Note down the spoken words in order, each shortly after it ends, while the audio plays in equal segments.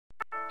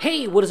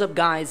Hey, what is up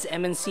guys,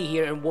 MNC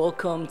here and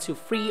welcome to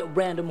Free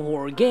Random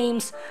Horror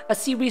Games, a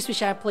series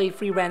which I play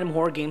free random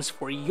horror games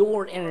for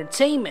your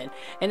entertainment.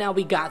 And now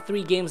we got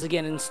 3 games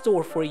again in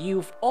store for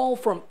you, all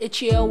from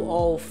itch.io,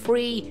 all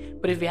free.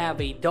 But if you have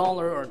 $1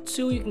 or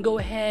 2, you can go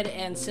ahead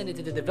and send it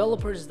to the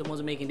developers, the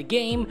ones making the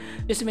game,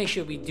 just to make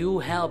sure we do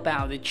help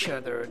out each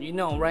other. You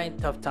know, right?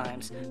 Tough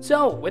times.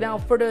 So,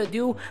 without further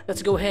ado,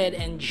 let's go ahead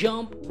and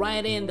jump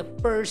right in the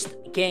first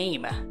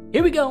game.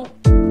 Here we go!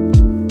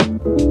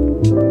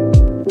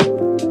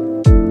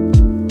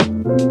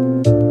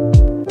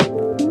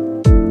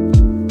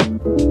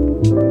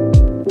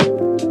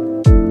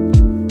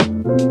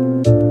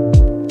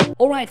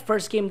 Alright,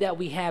 first game that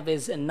we have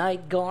is a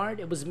Night Guard.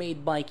 It was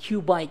made by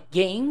Cubite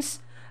Games.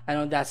 I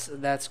know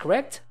that's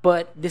correct.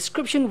 But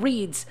description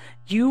reads,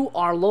 you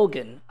are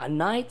Logan, a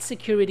night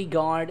security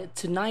guard.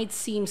 Tonight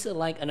seems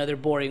like another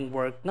boring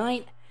work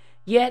night.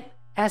 Yet,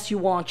 as you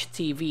watch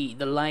TV,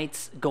 the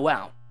lights go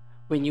out.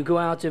 When you go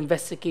out to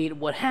investigate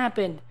what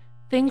happened,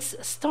 things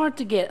start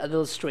to get a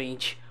little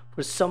strange.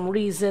 For some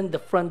reason, the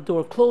front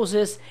door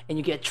closes and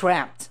you get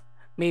trapped.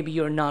 Maybe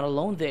you're not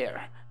alone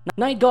there.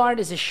 Night Guard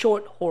is a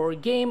short horror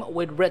game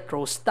with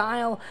retro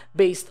style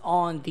based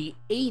on the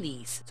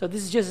 80s. So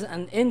this is just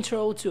an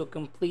intro to a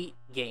complete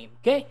game,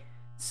 okay?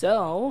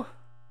 So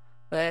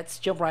let's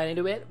jump right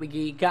into it.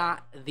 We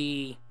got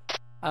the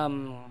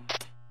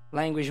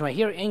language right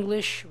here,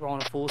 English. We're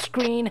on full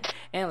screen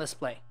and let's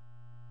play.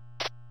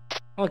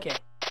 Okay,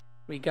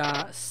 we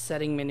got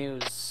setting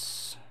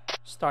menus.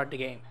 Start the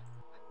game.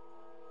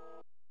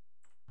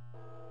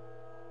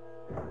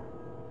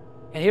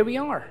 And here we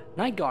are,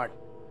 Night Guard.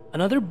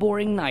 Another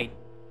boring night,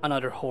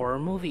 another horror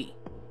movie.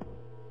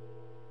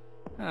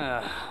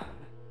 Can't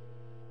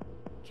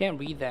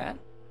read that.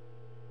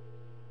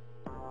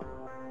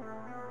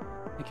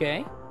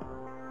 Okay.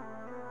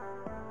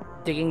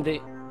 Digging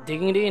the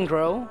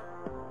intro.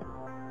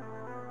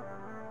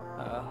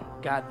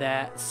 Got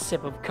that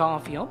sip of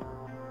coffee.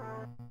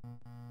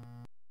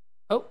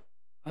 Oh,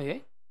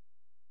 okay.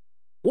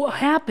 What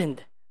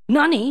happened?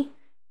 Nani?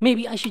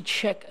 Maybe I should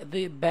check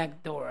the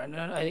back door.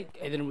 I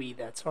didn't read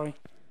that. Sorry.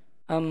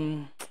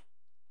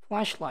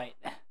 Flashlight.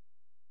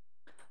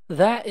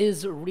 That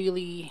is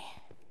really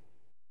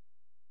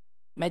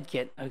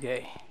medkit.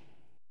 Okay.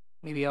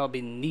 Maybe I'll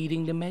be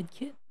needing the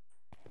medkit.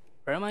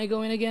 Where am I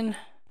going again?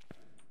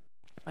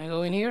 Am I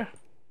going here?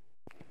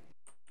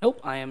 Nope,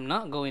 I am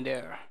not going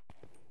there.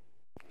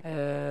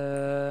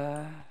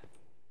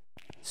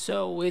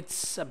 So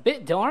it's a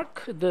bit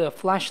dark. The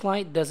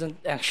flashlight doesn't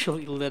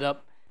actually lit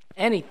up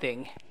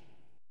anything.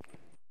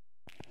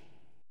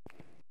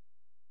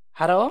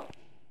 Hello?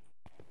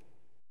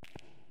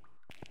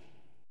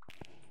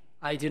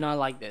 I do not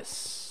like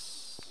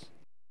this.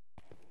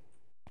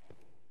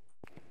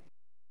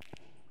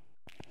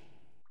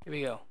 Here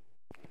we go.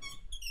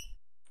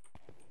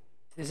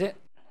 Is it?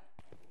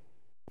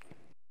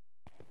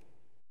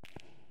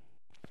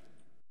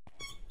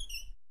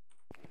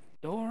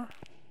 Door.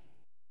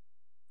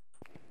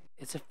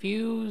 It's a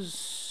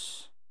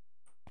fuse.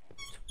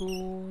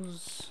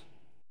 Tools.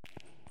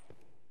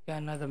 Got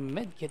another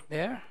medkit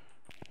there.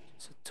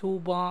 It's a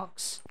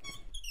toolbox.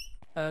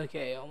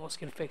 Okay, almost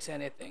can fix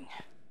anything.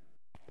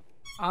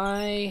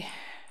 Let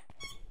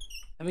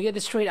me get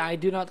this straight, I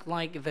do not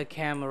like the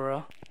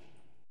camera.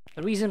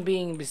 The reason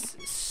being is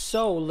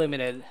so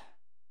limited.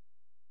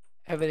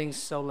 Everything's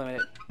so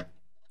limited.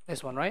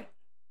 This one, right?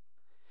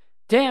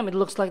 Damn, it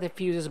looks like the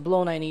fuse is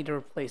blown. I need to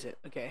replace it.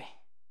 Okay.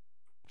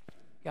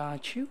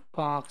 Got you.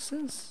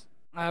 Boxes.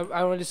 I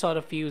already saw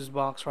the fuse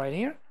box right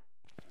here.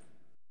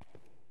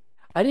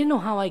 I didn't know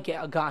how I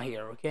got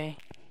here, okay?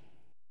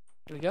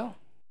 Here we go.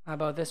 How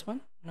about this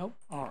one? Nope.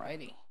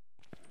 Alrighty.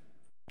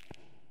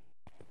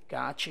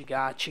 Gotcha.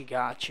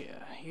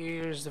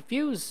 Here's the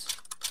fuse.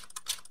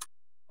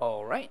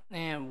 Alright,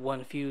 and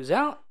one fuse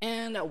out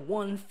and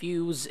one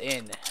fuse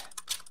in.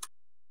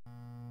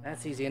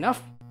 That's easy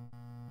enough.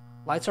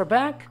 Lights are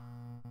back.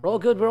 We're all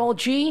good, we're all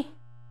G.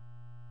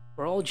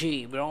 We're all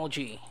G.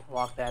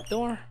 Lock that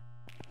door.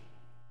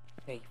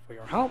 Thank you for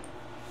your help.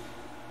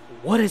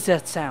 What is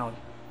that sound?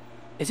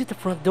 Is it the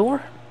front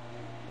door?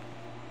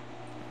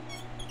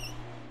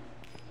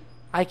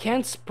 I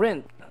can't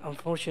sprint,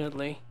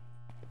 unfortunately.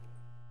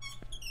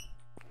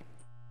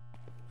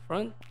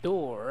 Front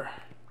door.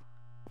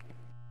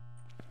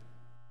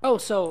 Oh,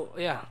 so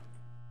yeah,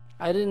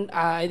 I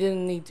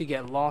didn't need to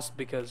get lost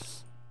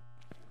because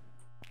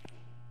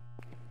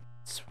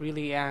it's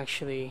really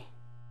actually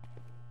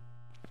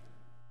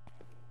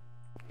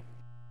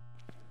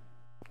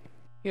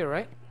here,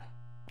 right?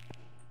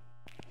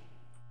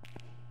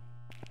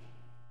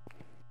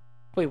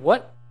 Wait,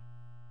 what?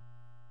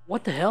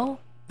 What the hell?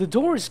 The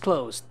door is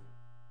closed.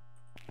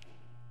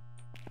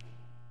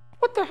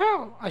 What the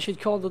hell? I should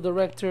call the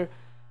director.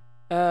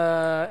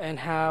 And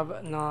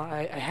have not.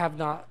 I have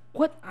not.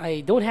 What?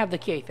 I don't have the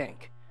key, I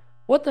think.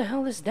 What the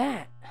hell is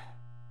that?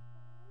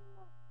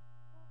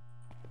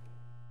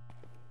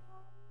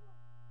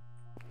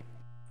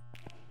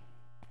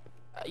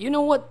 You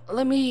know what?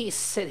 Let me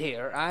sit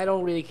here. I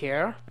don't really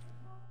care.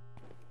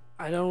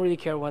 I don't really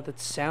care what that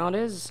sound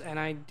is, and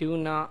I do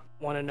not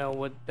want to know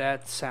what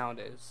that sound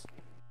is.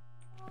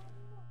 What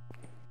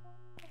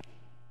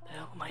the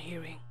hell am I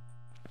hearing?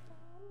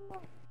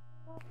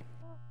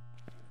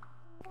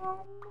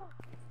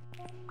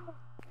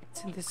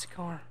 It's in this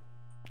car.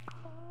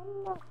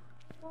 Oh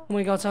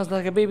my god, sounds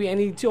like a baby. I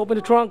need to open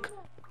the trunk.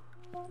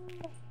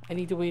 I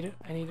need to wait to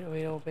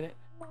open it.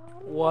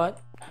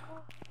 What?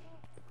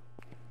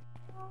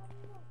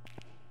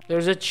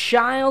 There's a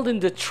child in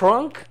the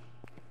trunk?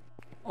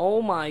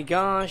 Oh my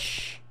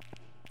gosh.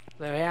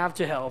 I have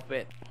to help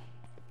it.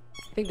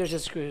 I think there's a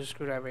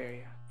screwdriver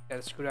area. Yeah,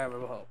 the screwdriver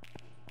will help.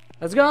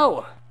 Let's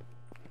go!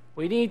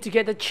 We need to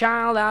get the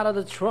child out of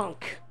the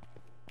trunk.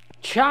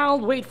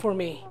 Child, wait for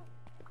me.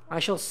 I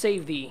shall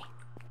save thee.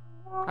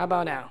 How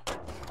about now?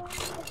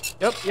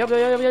 Yep. Here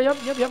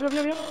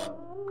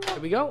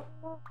we go.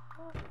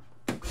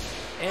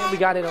 And we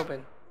got it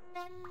open.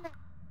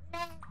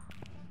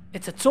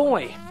 It's a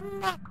toy.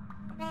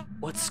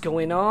 What's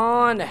going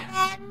on?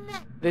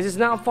 This is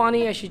not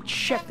funny. I should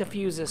check the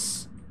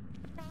fuses.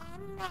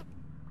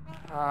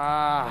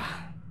 Back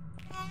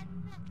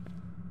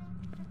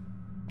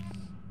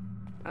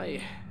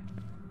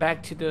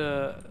to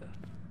the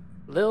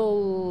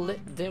little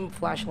dim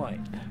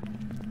flashlight.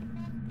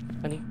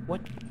 Honey,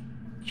 what?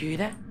 Did you hear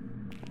that?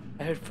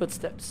 I heard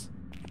footsteps.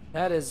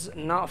 That is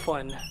not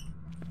fun.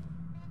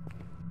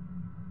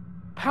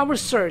 Power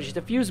surge.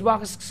 The fuse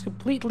box is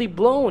completely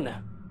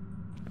blown.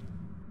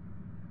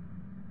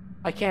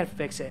 I can't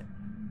fix it.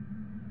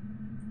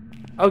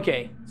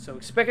 Okay, so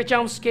expect a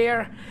jump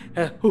scare.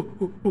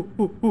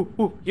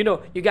 You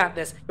know, you got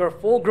this. You're a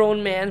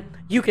full-grown man.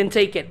 You can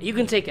take it. You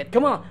can take it.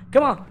 Come on.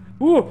 Come on.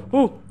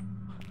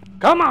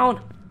 Come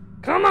on.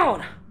 Come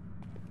on.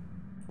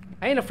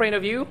 I ain't afraid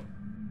of you.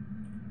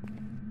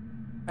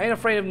 I ain't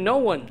afraid of no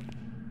one.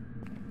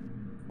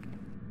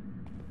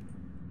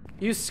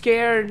 You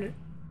scared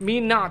me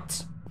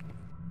not.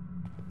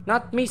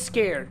 Not me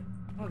scared.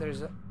 Oh,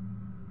 there's a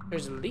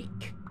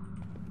leak.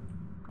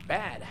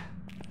 Bad.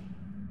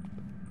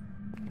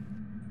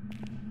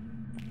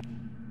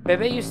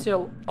 Bebe, you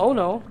still... Oh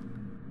no.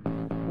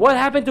 What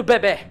happened to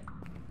Bebe?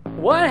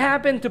 What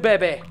happened to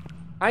Bebe?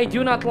 I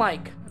do not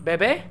like.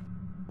 Bebe?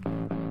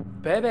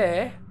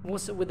 Bebe?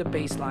 What's it with the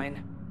bass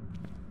line?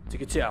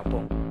 Take a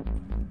tempo.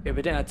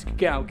 Every day I take a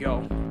cow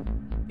go.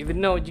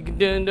 Even though you can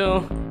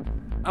do.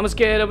 I'm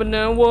scared of it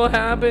now. What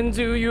happened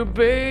to you,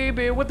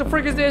 baby? What the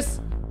frick is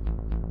this?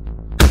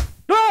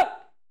 Ah!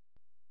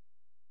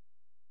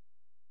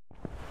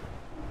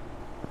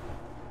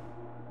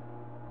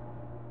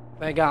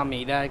 That got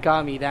me. That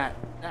got me. That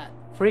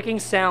freaking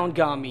sound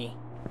got me.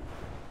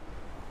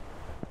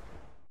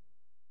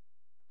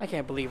 I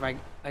can't believe I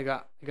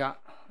got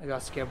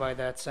scared by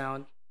that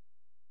sound.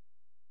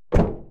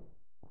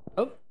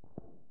 Oh,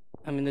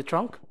 I'm in the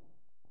trunk.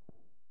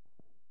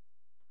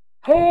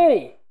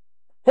 Hey!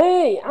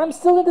 Hey, I'm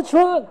still in the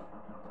trunk!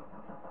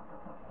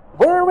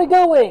 Where are we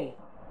going?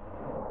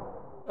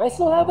 I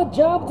still have a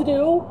job to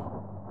do!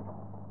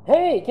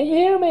 Hey, can you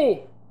hear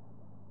me?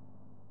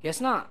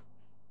 Guess not.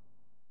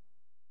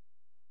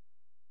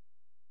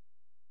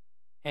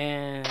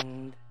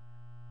 And...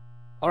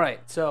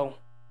 Alright, so...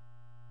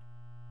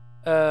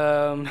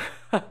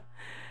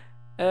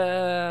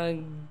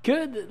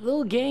 good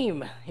little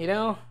game, you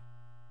know?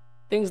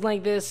 Things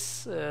like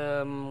this.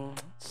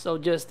 So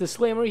just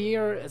disclaimer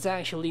here, it's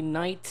actually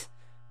night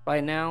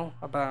by now,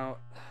 about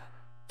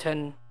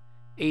 8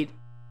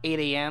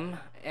 a.m.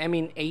 I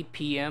mean 8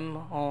 p.m.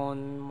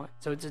 on,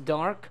 so it's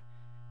dark,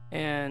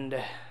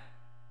 and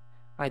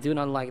I do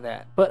not like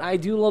that. But I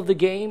do love the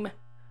game.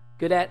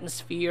 Good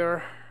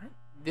atmosphere.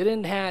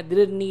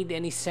 Didn't need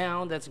any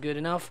sound. That's good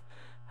enough.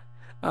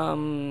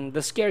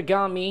 The scare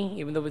got me,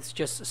 even though it's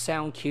just a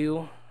sound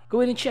cue. Go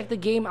ahead and check the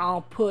game.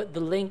 I'll put the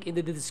link in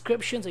the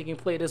description so you can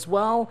play it as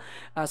well,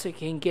 so you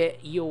can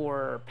get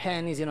your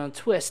panties in a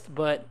twist.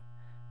 But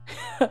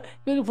you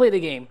can play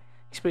the game,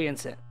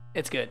 experience it.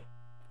 It's good.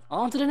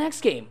 On to the next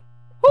game.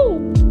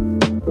 Woo!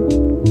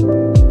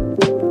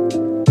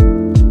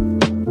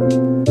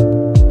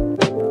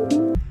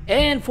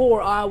 And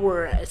for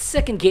our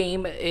second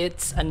game,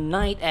 it's A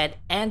Night at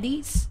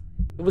Andy's.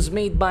 It was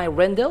made by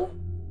Rendell.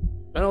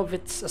 I don't know if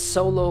it's a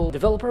solo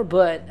developer,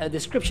 but a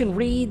description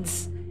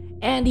reads,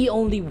 Andy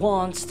only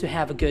wants to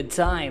have a good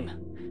time.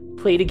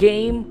 Play the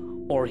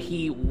game or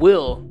he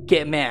will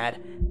get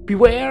mad.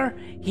 Beware,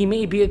 he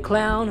may be a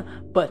clown,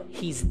 but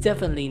he's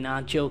definitely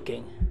not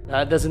joking.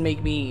 That doesn't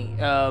make me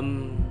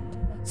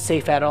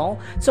safe at all.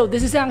 So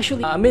this is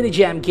actually a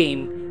minijam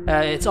game.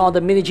 It's on the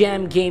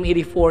minijam game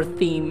 84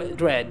 theme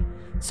dread.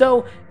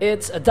 So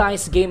it's a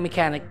dice game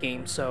mechanic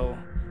game. So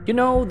you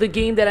know the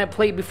game that I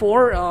played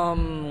before.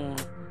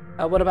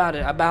 What about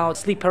it? About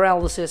sleep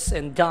paralysis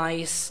and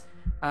dice.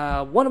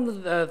 One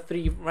of the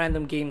 3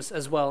 random games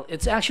as well.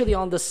 It's actually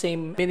on the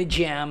same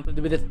minijam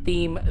with the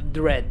theme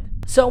dread.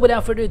 So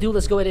without further ado,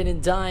 let's go ahead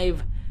and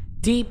dive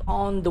deep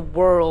on the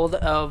world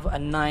of A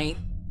Night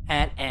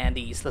at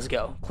Andy's. Let's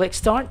go. Click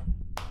start.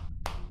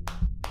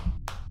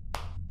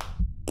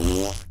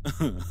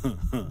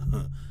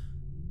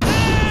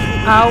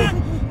 Ow.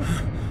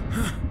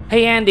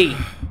 Hey, Andy.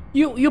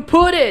 You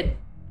put it.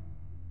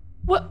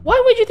 What?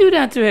 Why would you do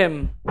that to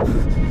him?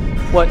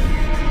 What?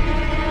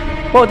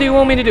 What do you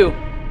want me to do?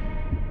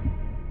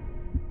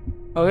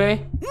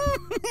 Okay.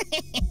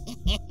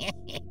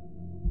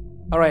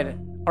 All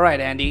right,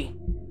 Andy.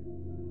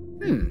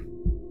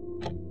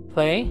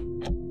 Play.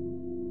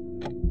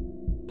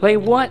 Play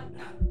what?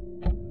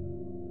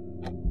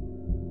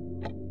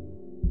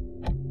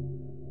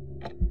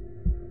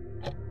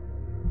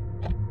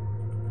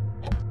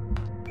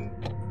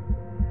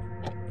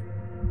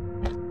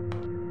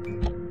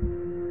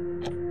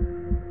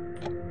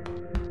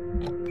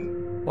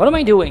 What am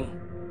I doing?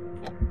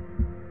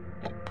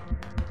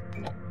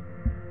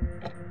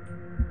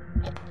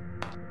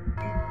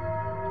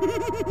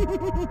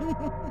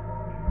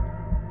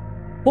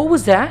 What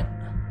was that?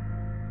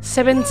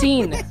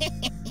 17.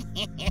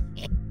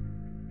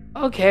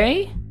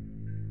 Okay.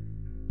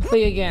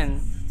 Play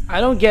again. I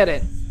don't get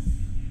it.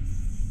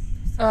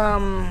 I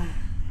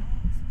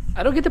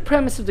don't get the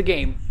premise of the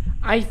game.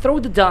 I throw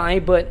the die,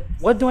 but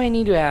what do I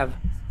need to have?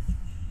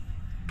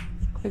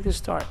 Click to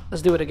start.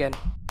 Let's do it again.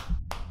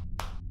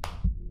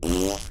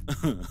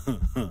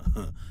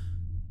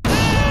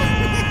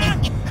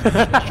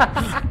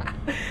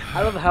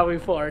 I love how he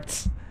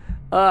farts.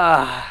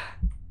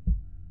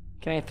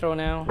 Can I throw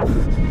now?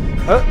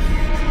 Oh.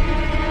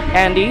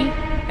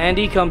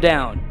 Andy, calm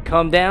down.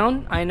 Calm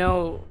down. I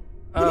know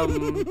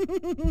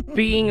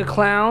being a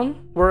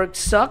clown work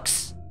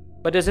sucks,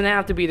 but doesn't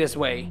have to be this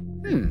way.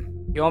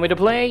 You want me to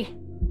play?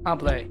 I'll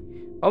play.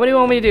 What do you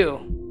want me to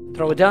do?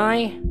 Throw a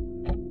die?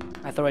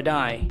 I throw a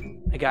die.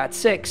 I got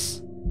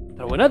 6.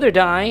 Throw another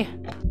die.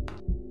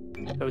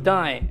 Throw a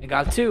die. I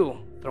got 2.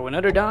 Throw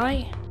another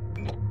die.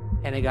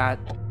 And I got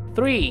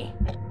 3.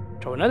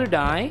 Throw another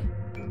die.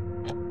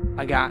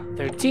 I got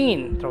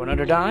 13. Throw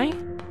another die.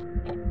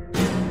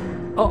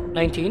 Oh,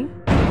 19.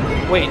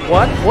 Wait,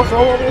 what? What?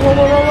 What?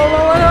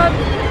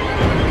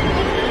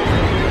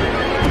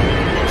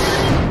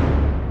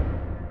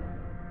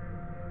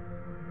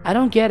 I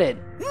don't get it.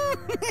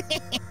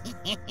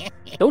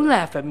 Don't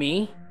laugh at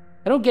me.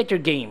 I don't get your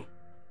game.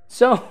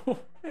 So,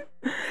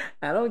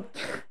 I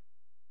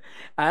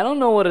don't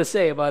know what to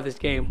say about this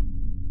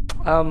game.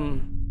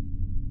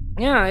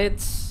 Yeah,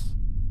 it's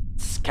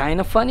kind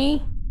of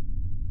funny.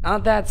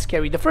 Not that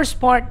scary. The first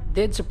part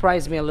did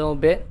surprise me a little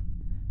bit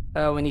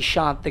when he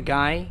shot the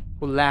guy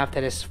who laughed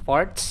at his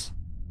farts.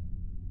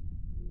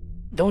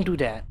 Don't do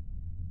that.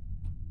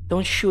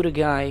 Don't shoot a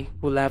guy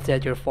who laughed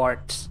at your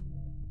farts.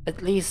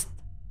 At least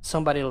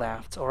somebody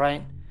laughed,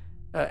 alright?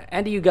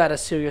 Andy, you got a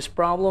serious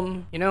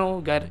problem, you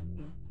know?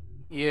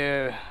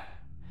 You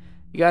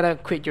gotta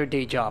quit your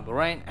day job,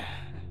 alright?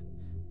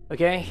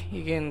 Okay?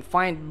 You can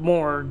find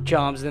more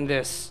jobs than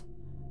this.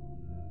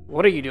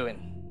 What are you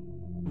doing?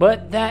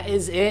 But that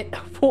is it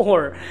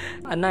for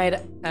a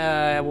night,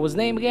 what was the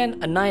name again?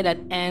 A Night at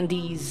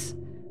Andy's.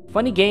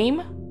 Funny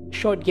game,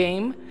 short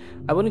game.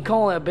 I wouldn't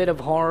call it a bit of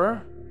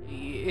horror.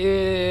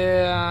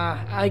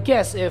 I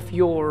guess if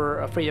you're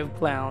afraid of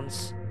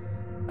clowns.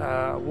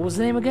 What was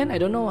the name again? I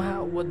don't know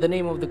what the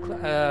name of the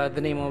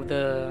name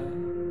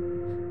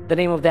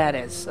of that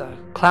is.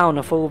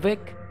 Clownophobic.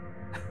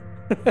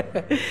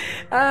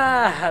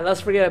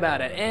 Let's forget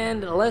about it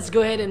and let's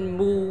go ahead and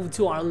move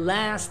to our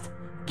last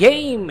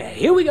game.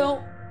 Here we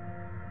go.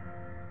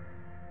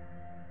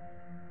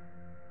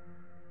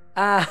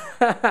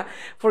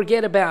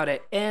 Forget about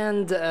it.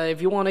 And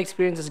if you want to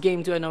experience this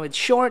game too, I know it's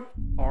short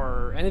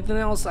or anything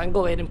else, I can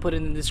go ahead and put it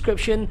in the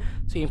description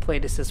so you can play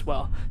this as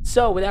well.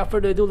 So without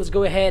further ado, let's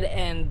go ahead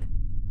and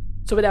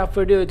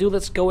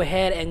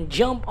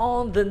jump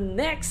on the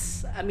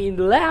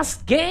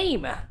last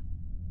game.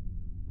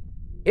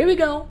 Here we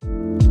go.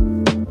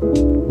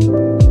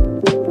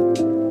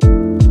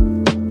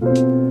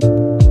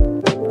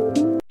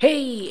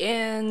 Hey,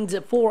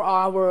 and for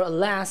our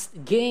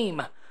last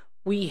game,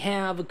 we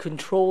have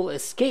Ctrl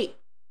Escape,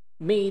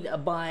 made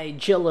by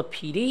Jilla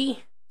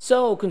PD.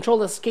 So,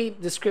 Ctrl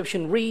Escape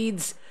description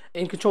reads,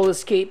 in Ctrl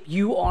Escape,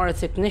 you are a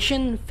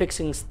technician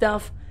fixing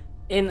stuff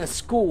in a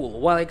school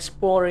while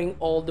exploring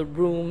all the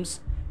rooms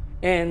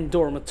and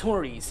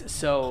dormitories.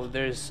 So,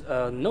 there's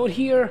a note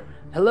here.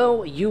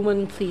 Hello,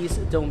 human, please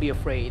don't be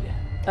afraid.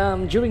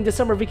 During the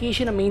summer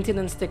vacation, a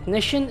maintenance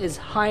technician is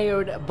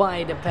hired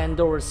by the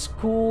Pandora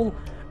School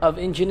of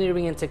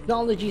Engineering and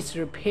Technology to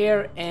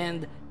repair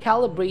and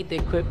calibrate the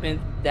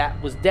equipment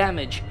that was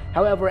damaged.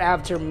 However,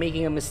 after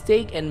making a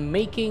mistake and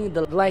making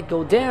the light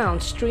go down,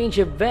 strange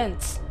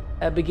events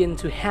begin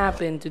to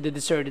happen to the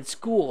deserted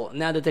school.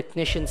 Now the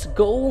technician's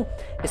goal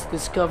is to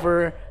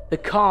discover the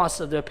cause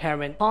of the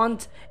apparent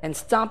haunt and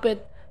stop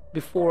it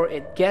before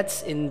it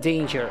gets in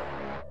danger.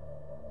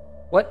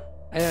 What?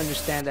 I don't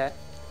understand that.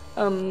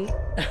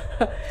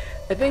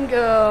 I think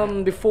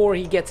before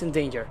he gets in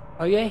danger.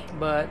 Okay,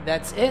 but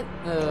that's it.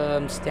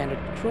 Standard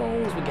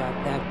controls, we got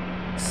that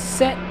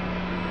set.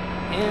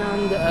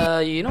 And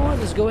you know what,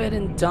 let's go ahead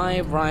and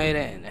dive right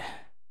in.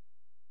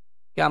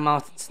 Got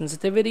mouse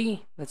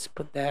sensitivity. Let's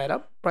put that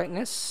up.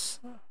 Brightness.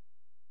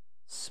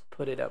 Let's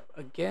put it up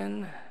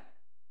again.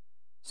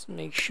 Just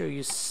make sure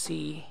you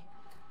see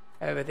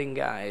everything,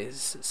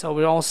 guys. So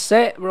we're all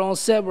set. We're all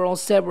set. We're all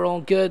set. We're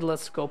all good.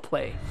 Let's go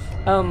play.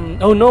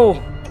 Oh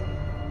no!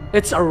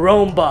 It's a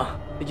Roomba.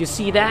 Did you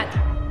see that?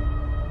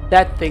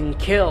 That thing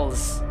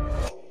kills.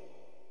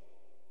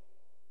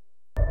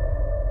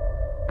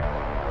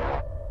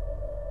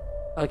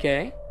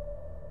 Okay.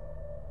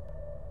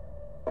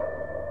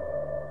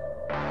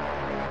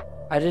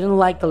 I didn't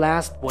like the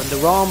last one. The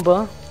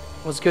Roomba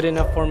was good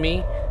enough for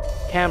me.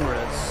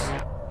 Cameras.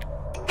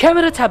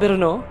 Camera taberu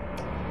no?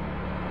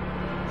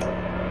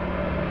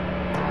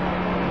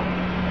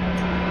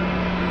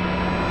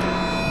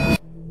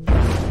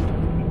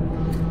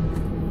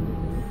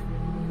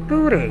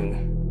 Booting.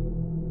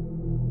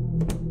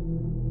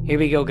 Here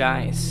we go,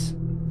 guys.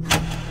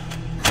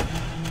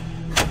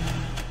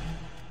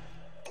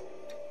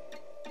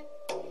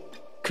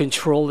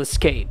 Control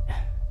escape.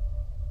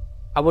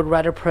 I would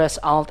rather press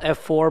Alt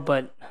F4,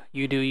 but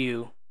you do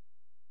you.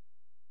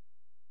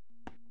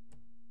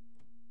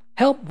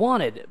 Help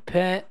wanted.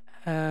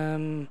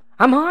 I'm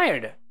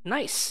hired.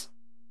 Nice.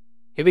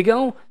 Here we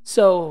go.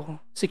 So,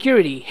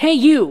 security. Hey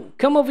you,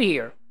 come over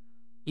here.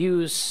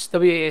 Use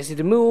WASD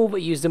to move.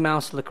 Use the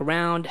mouse to look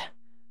around.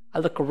 I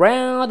look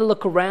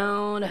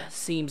around.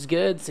 Seems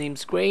good.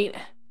 Seems great.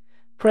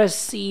 Press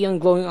C on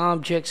glowing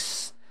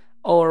objects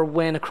or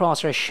when a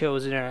crosshair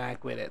shows,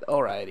 interact with it.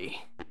 Alrighty.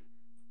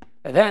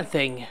 That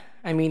thing.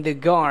 I mean the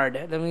guard.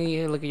 Let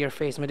me look at your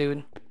face, my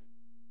dude.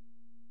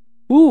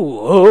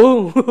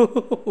 Ooh.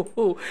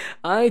 Oh.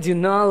 I do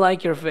not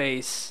like your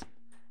face.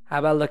 How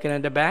about looking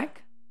at the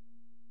back?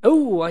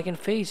 Oh, I can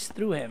face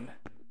through him.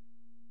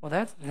 Well,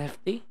 that's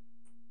nifty.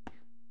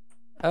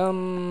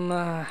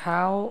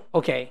 How?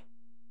 Okay.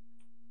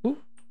 Ooh.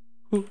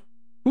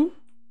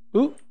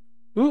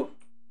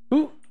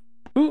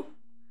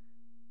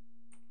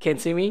 Can't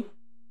see me?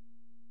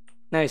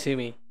 Now you see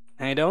me.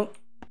 Now you don't?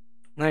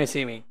 Now you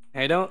see me.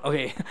 Now you don't?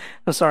 Okay.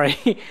 I'm sorry.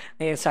 I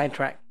get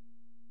sidetracked.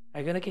 Are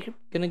you gonna keep?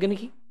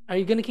 Are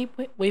you gonna keep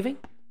waving?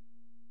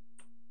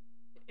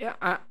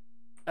 Yeah.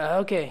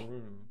 Okay.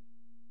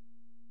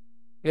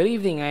 Good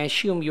evening. I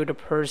assume you're the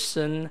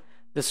person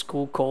the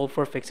school called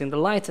for fixing the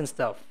lights and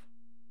stuff.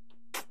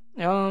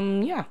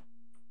 Yeah.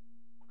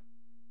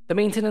 The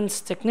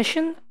maintenance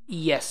technician?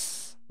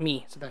 Yes.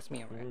 Me. So that's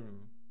me.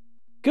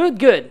 Okay.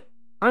 Good.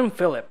 I'm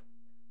Philip,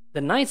 the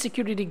night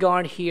security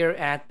guard here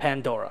at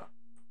Pandora.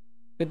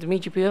 Good to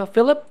meet you,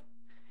 Philip.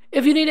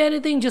 If you need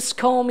anything, just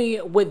call me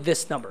with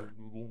this number.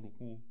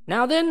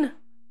 Now then,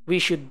 we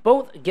should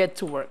both get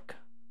to work.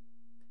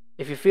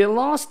 If you feel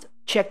lost,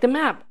 check the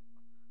map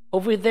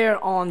over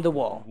there on the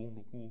wall.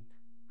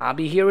 I'll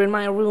be here in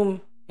my room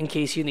in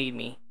case you need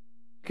me.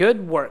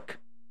 Good work.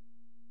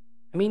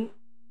 I mean,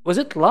 was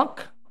it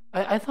luck?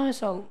 I thought I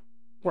saw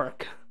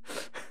work.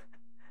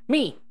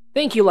 Me.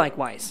 Thank you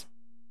likewise.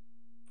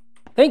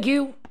 Thank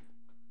you.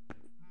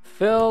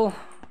 Phil.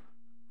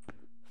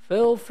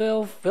 So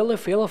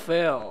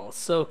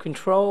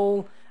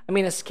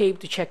escape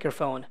to check your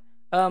phone.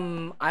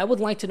 I would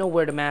like to know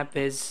where the map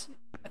is.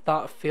 I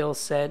thought Phil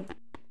said.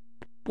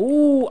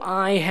 Ooh,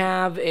 I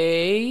have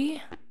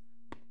a...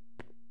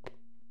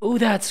 Ooh,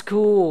 that's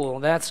cool.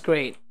 That's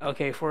great.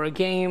 Okay, for a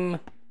game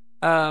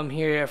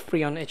here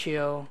free on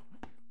itch.io,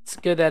 it's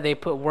good that they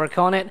put work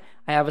on it.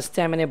 I have a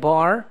stamina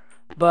bar,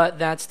 but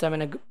that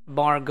stamina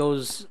bar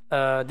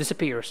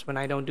disappears when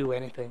I don't do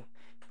anything.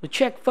 We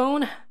check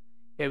phone.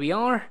 Here we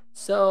are.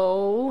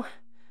 So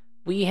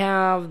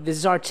this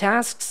is our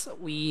tasks.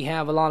 We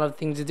have a lot of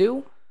things to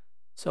do.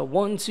 So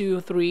 1,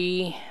 2,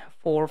 3,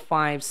 4,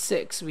 5,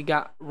 6. We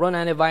got run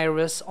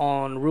antivirus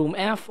on room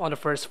F on the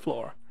first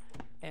floor.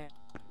 And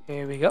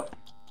here we go.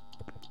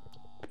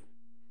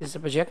 This is a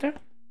projector.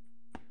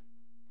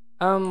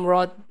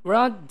 We're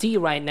at D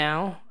right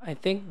now. I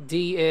think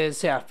D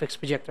is fixed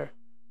projector.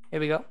 Here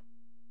we go.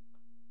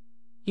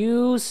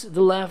 Use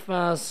the left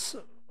mouse,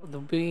 the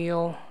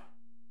wheel.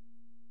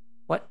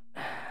 What?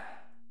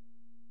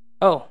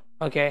 Oh,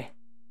 okay.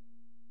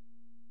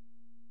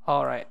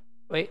 All right.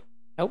 Wait.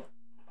 Nope.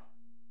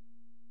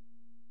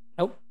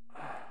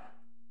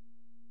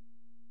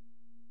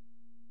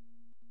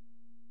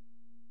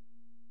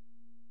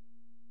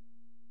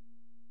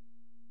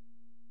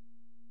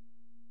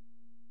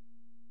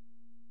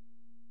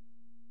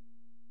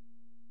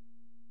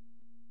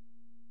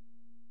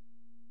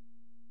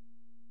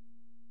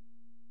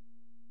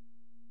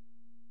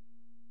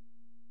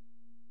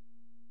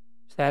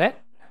 Is that it?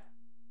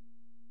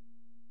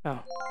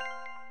 Oh.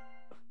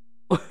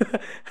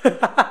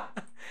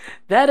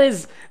 That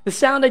is the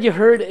sound that you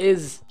heard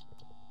is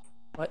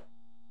what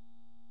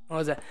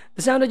was that?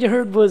 The sound that you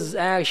heard was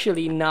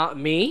actually not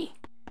me.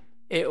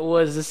 It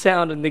was the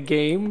sound in the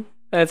game.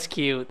 That's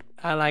cute.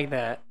 I like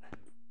that.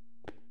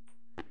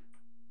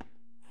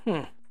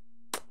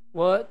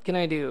 What can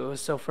I do?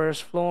 So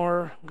first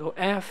floor, go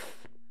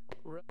F.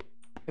 Here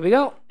we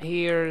go.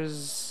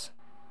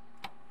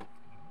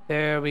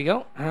 There we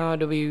go. How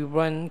do we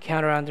run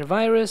counter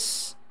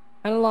antivirus?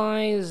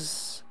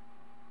 Analyze.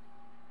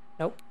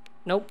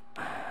 Nope.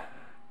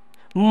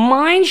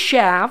 Mine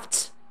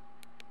shaft.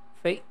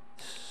 Fate.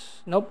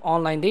 Nope.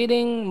 Online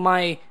dating.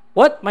 My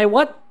what? My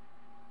what?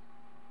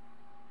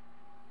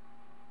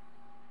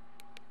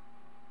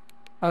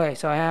 Okay,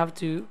 so I have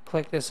to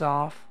click this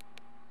off.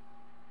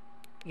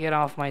 Get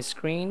off my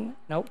screen.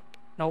 Nope.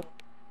 Nope.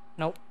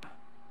 Nope.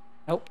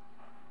 Nope.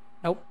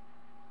 Nope.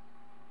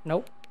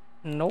 Nope.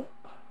 Nope.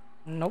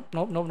 Nope. Nope.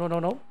 Nope. Nope.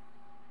 Nope. Nope.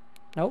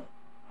 Nope.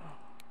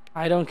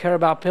 I don't care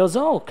about pills.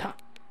 Oh,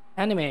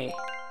 anime.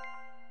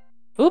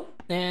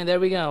 Oop. And there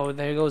we go.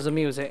 There goes the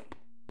music.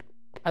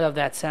 I love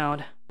that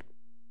sound.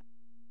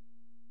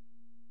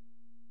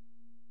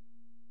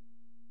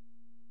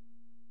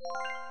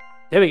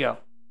 There we go.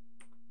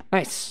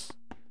 Nice.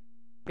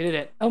 We did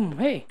it.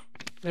 Hey.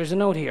 There's a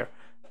note here.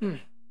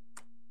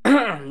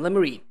 Let me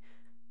read.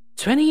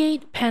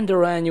 28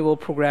 Pandora Annual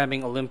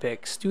Programming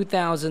Olympics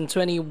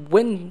 2020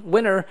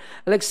 winner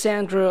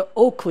Alexandra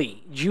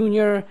Oakley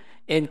Jr.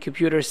 in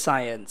computer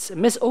science.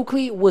 Miss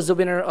Oakley was the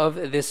winner of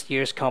this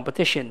year's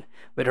competition,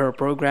 with her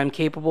program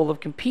capable of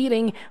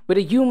competing with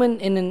a human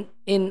in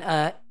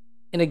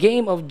a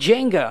game of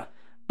Jenga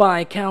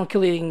by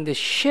calculating the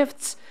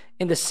shifts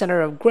in the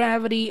center of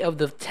gravity of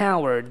the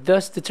tower,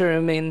 thus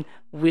determine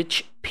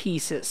which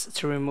pieces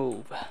to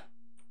remove.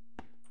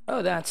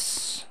 Oh,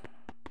 that's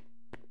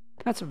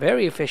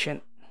very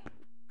efficient.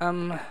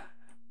 Are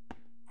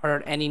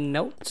there any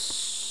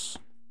notes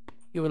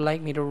you would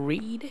like me to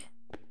read?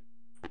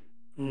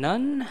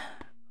 None?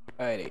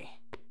 Alrighty.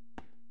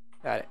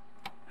 Got it.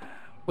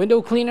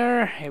 Window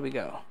cleaner. Here we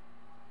go.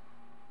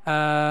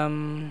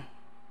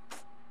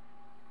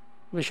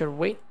 We should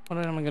wait.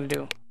 What am I gonna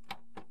do?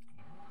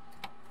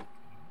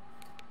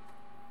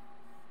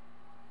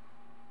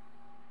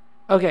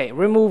 Okay,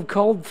 remove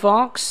cold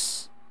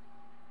fox.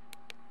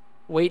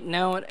 Wait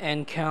note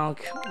and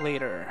calc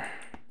later.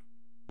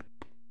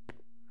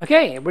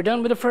 Okay, we're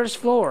done with the first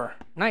floor.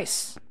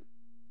 Nice.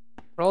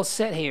 We're all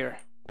set here.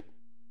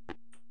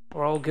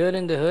 We're all good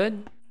in the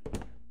hood.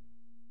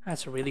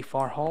 That's a really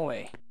far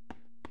hallway.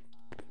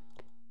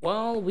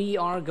 Well, we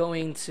are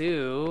going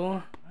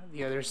to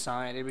the other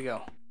side. Here we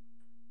go.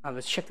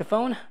 Let's check the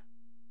phone.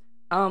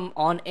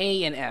 On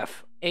A and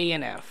F. A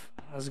and F.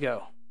 Let's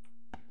go.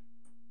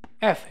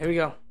 F. Here we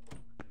go.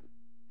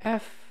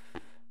 F.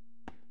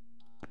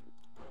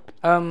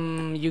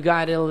 You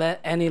got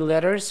any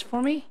letters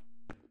for me?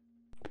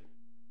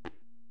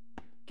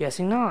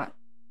 Guessing not.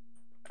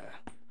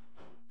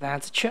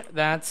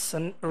 That's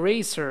an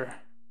eraser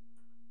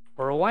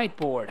or a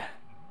whiteboard.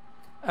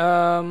 What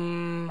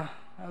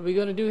are we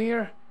gonna do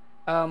here?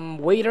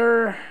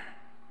 Waiter,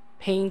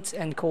 paint,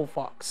 and coal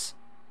fox.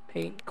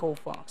 Paint, coal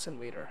fox, and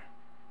waiter.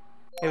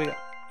 Here we go.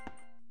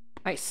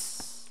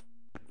 Nice.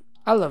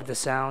 I love the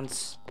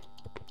sounds.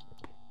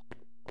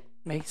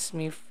 Makes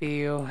me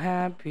feel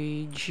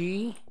happy.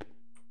 G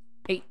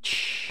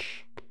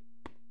H.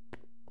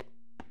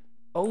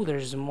 Oh,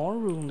 there's more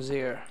rooms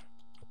here.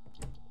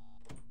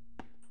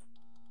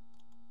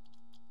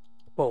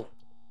 Whoa.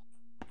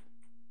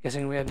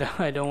 Guessing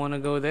I don't want to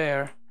go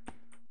there.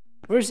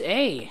 Where's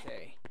A?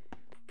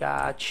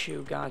 Got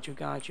you, got you,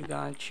 got you,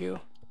 got you.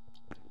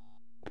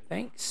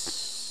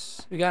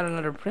 Thanks. We got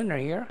another printer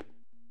here.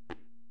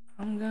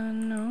 I'm gonna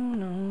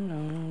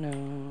no.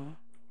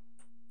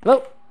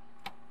 Hello.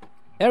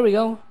 There we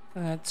go.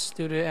 Let's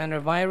do the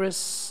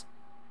antivirus.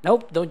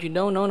 Nope, don't you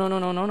know?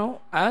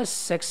 No.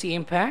 Sexy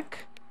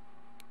impact.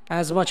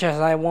 As much as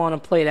I want to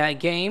play that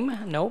game.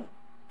 Nope.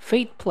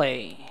 Fate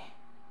play.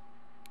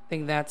 I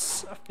think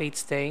that's a Fate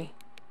stay.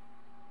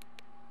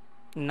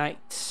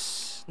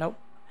 Night. Nope.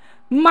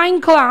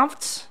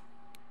 Minecraft.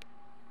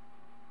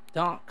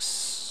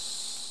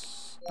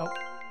 Docs. Nope.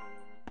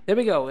 There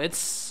we go.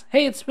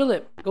 Hey, it's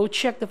Philip. Go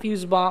check the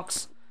fuse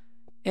box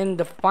in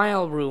the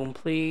file room,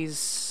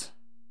 please.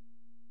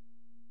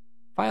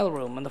 File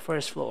room on the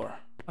first floor.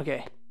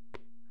 Okay.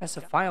 That's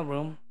the file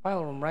room.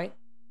 File room, right?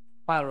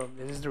 File room.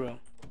 This is the room.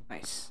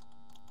 Nice.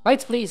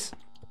 Lights, please.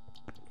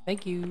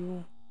 Thank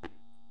you.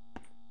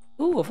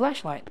 Ooh, a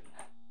flashlight.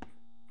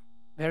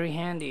 Very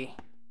handy.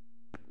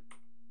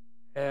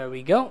 There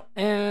we go.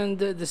 And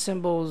the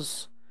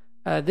symbols.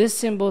 This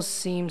symbol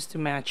seems to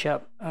match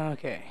up.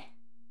 Okay.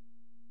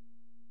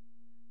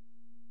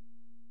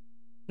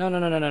 No. No.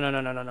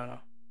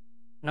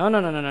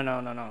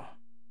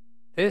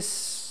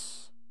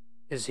 This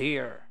is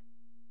here.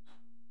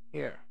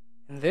 Here.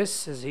 And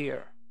this is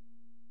here.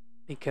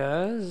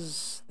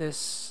 Because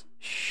this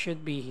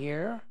should be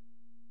here.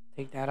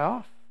 Take that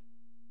off.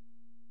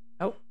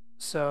 Nope.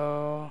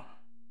 So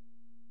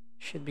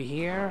should be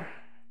here.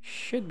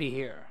 Should be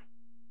here.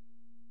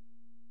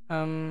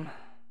 No.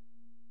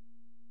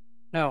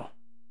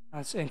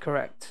 That's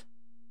incorrect.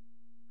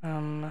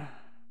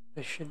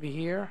 This should be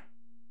here.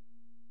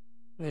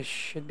 This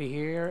should be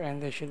here,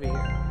 and this should be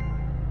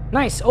here.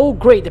 Nice! Oh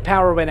great, the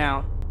power went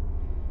out.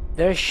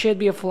 There should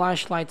be a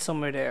flashlight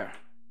somewhere there.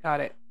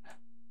 Got it.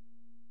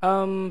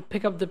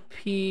 Pick up the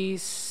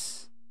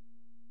piece.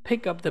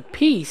 Pick up the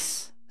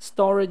piece.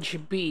 Storage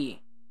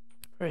B.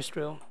 First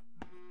room.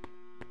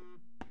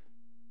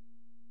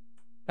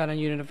 Got a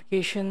new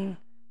notification.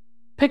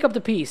 Pick up the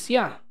piece,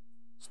 yeah.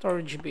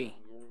 Storage B.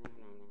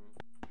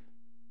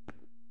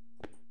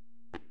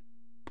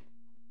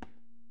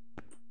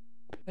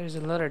 There's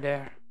a letter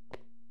there.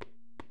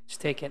 Let's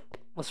take it.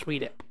 Let's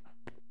read it.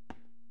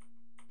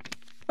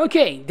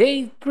 Okay,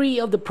 day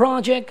 3 of the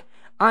project.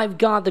 I've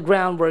got the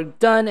groundwork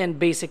done and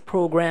basic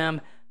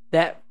program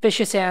that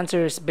fishes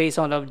answers based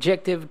on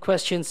objective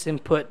questions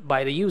input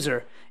by the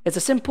user. It's a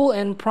simple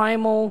and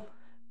primal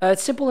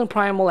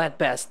at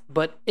best,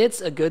 but it's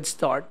a good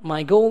start.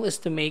 My goal is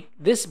to make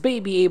this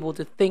baby able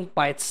to think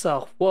by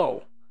itself.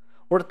 Whoa.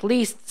 Or at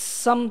least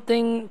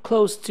something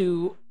close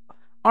to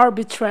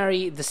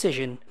arbitrary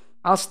decision.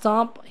 I'll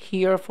stop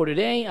here for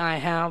today. I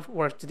have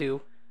work to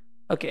do.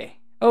 Okay.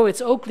 Oh, it's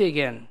Oakley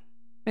again.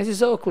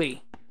 Mrs.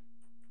 Oakley.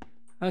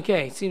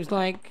 Okay, seems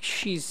like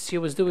she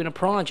was doing a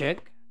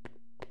project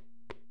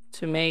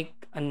to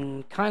make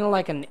an kind of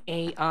like an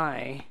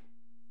AI.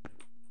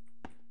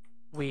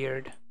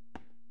 Weird.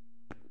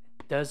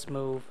 It does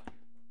move.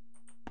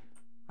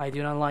 I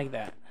do not like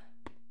that.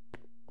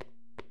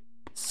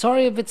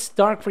 Sorry if it's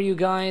dark for you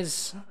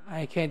guys.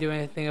 I can't do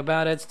anything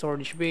about it.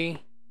 Storage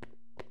B.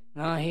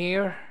 Not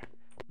here.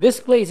 This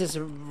place is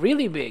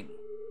really big.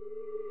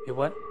 Wait,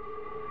 what?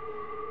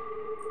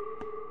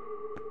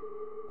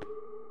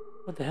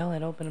 What the hell?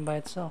 It opened by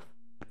itself.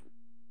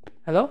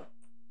 Hello?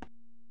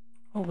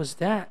 What was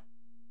that?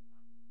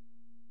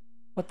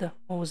 What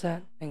was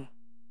that thing?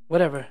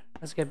 Whatever.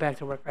 Let's get back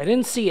to work. I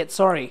didn't see it.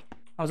 Sorry.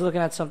 I was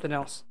looking at something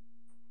else.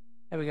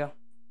 There we go.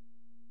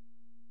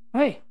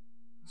 Hey!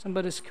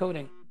 Somebody's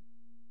coding.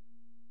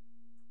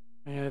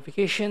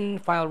 Notification.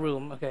 File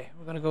room. Okay.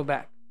 We're gonna go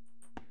back.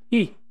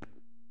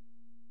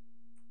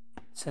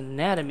 It's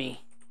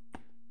anatomy.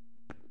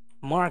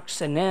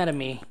 Mark's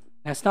anatomy.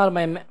 That's not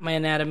my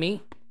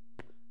anatomy.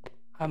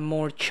 I'm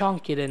more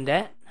chunky than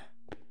that.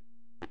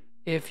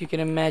 If you can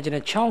imagine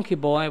a chunky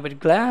boy with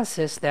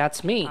glasses,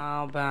 that's me.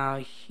 How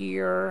about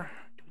here?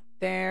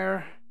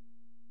 There.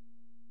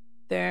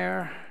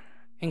 There.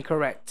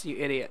 Incorrect, you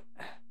idiot.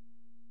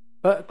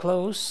 But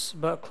close,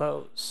 but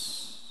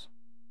close.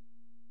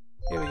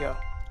 Here we go.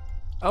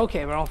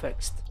 Okay, we're all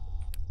fixed.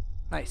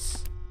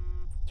 Nice.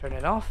 Turn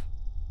it off.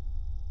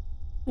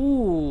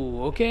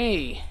 Ooh,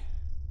 okay.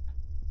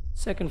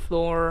 Second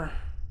floor.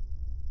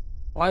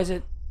 Why is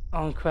it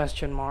on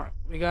question mark?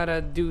 We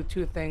gotta do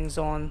 2 things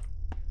on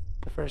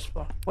the first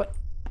floor. What?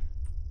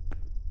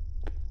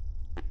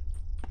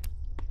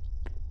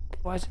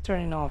 Why is it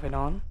turning off and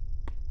on?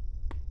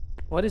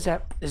 What is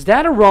that? Is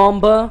that a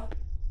Romba?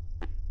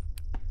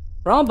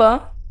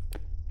 Romba?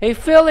 Hey,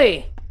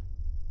 Philly!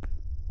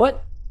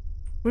 What?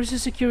 Where's the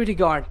security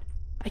guard?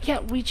 I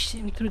can't reach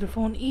him through the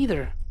phone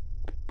either.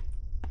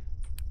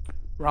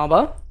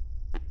 Romba?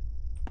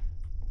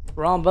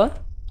 Romba?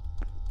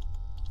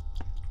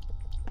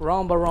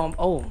 Romba.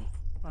 Oh,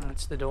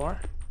 that's the door.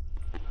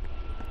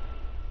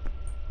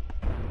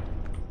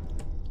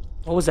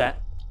 What was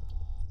that?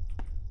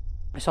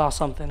 I saw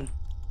something.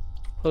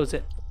 Close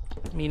it.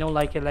 Me no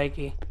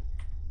likey.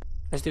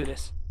 Let's do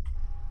this.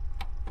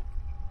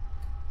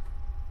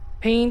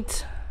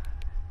 Paint.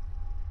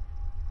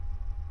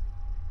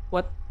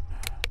 What?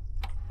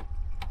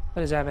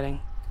 What is happening?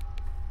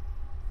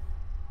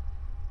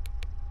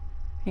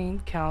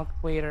 Paint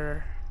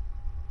calculator.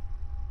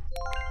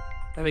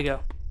 There we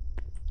go.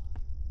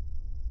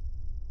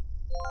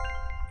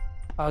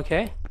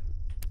 Okay.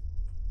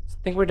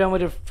 I think we're done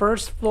with the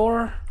first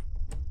floor.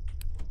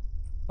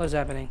 What is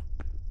happening?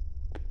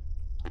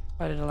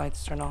 Why did the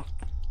lights turn off?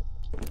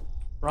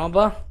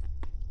 Romba?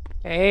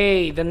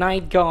 Hey, the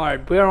night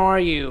guard. Where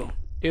are you?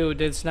 Dude,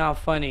 that's not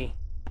funny.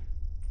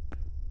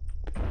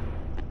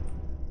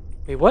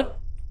 Wait, what?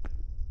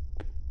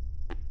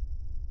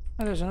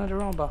 Oh, there's another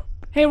Romba.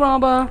 Hey,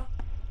 Romba!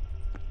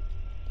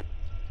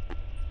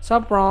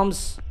 Sup,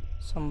 Roms?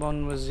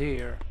 Someone was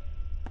here.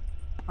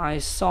 I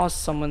saw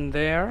someone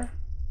there.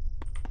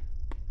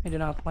 I do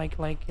not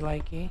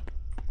likey.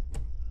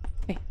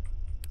 Hey.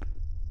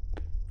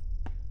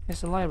 It's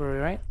the library,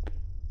 right?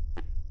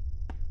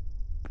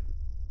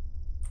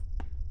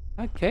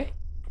 Okay.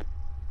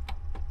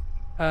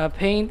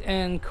 Paint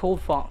and Cold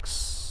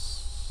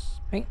Fox.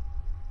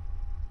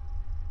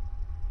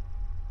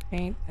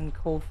 Paint and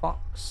Cold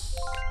Fox.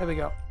 There we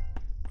go.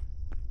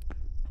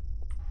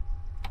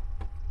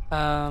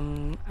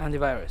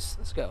 Antivirus.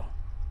 Let's go.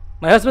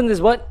 My husband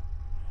is what?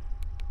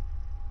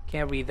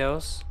 Can't read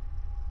those.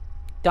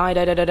 Die.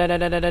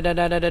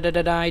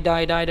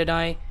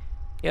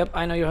 Yep,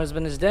 I know your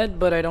husband is dead,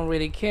 but I don't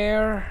really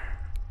care.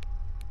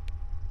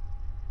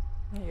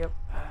 Yep.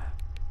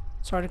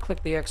 Sorry to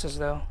click the X's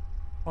though,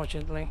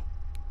 fortunately.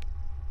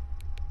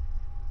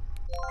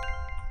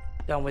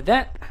 Done with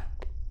that.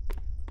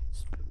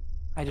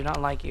 I do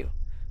not like you.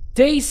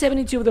 Day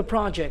 72 of the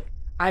project.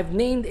 I've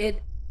named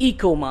it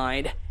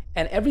EcoMind,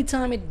 and every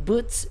time it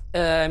boots,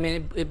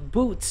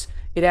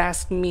 it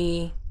asks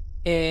me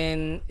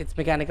in its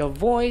mechanical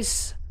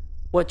voice,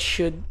 what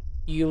should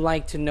you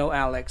like to know,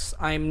 Alex?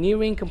 I'm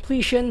nearing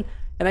completion,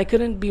 and I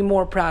couldn't be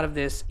more proud of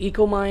this.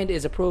 EcoMind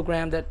is a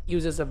program that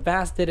uses a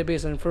vast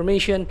database of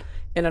information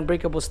and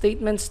unbreakable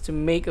statements to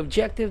make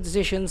objective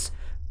decisions,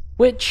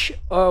 which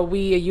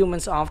we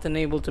humans are often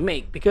able to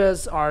make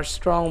because our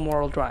strong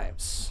moral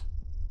drives.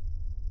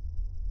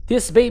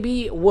 This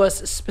baby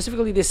was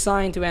specifically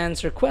designed to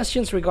answer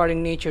questions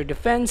regarding nature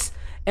defense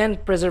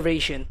and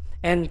preservation,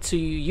 and to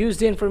use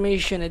the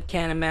information it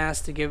can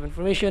amass to give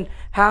information.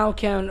 How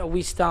can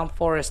we stop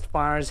forest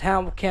fires?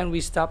 How can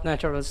we stop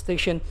natural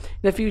extinction?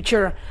 In the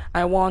future,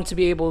 I want to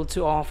be able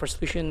to offer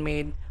solution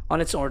made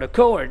on its own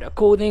accord.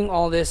 Coding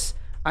all this,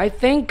 I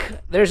think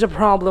there's a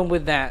problem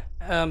with that,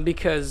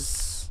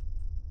 because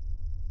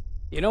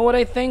you know what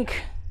I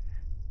think?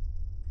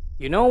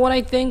 You know what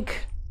I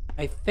think?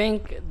 I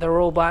think the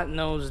robot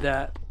knows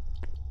that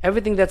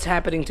everything that's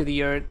happening to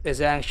the Earth is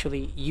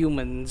actually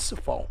humans'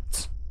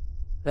 fault.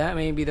 That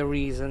may be the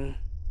reason.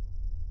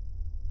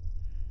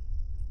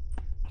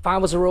 If I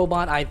was a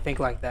robot, I'd think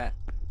like that.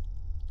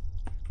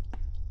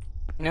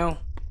 You know?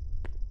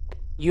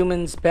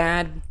 Humans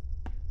bad.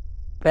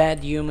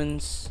 Bad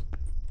humans.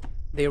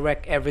 They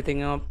wreck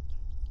everything up.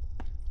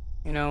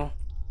 You know?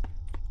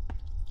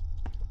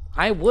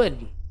 I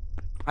would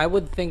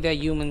think that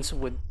humans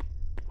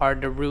are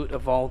the root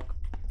of all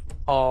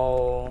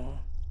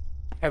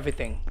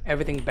everything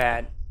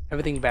bad.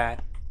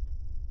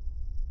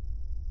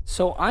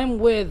 So I'm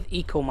with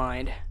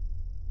EcoMind.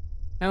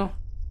 No?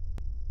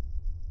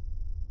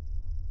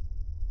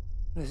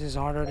 This is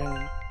harder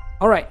than...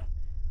 Alright.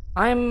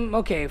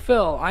 Okay,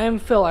 Phil. I am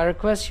Phil. I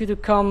request you to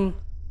come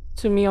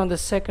to me on the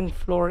second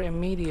floor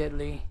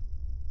immediately.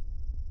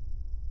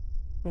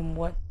 From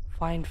what?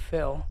 Find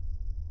Phil.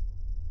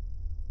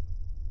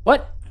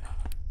 What?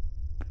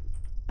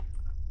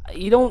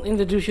 You don't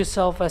introduce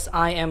yourself as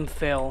I am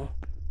Phil.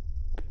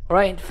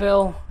 Alright,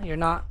 Phil. You're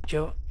not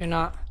Joe. You're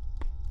not.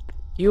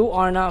 You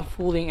are not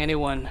fooling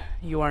anyone.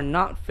 You are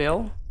not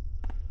Phil.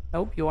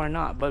 Nope, you are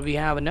not. But we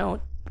have a note.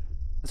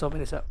 Let's open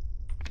this up.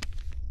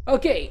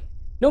 Okay.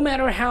 No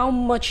matter how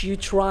much you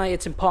try,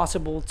 it's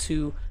impossible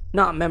to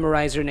not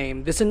memorize her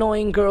name. This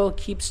annoying girl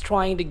keeps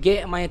trying to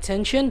get my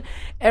attention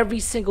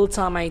every single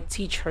time I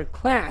teach her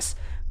class.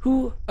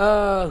 Who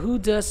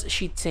does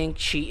she think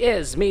she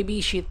is?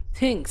 Maybe she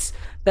thinks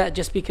that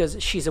just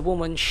because she's a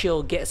woman,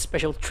 she'll get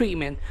special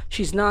treatment.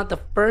 She's not the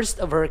first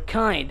of her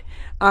kind.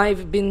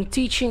 I've been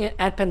teaching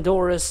at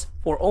Pandora's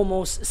for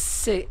almost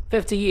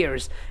 50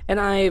 years,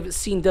 and I've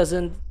seen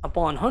dozens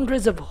upon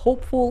hundreds of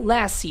hopeful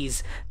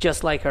lassies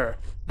just like her.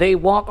 They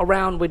walk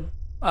around with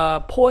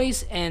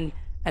poise and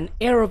an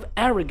air of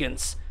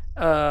arrogance,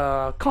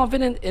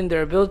 confident in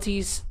their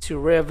abilities to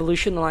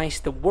revolutionize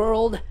the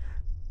world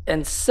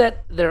and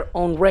set their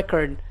own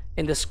record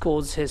in the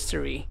school's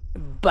history.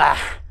 Bah!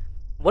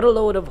 What a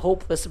load of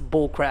hopeless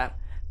bullcrap.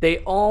 They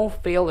all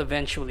fail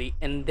eventually,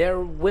 and their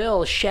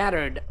will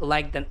shattered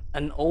like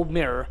an old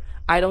mirror.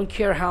 I don't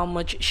care how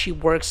much she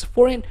works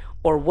for it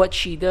or what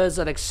she does.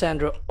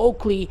 Alexandra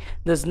Oakley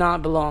does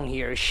not belong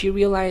here. She'll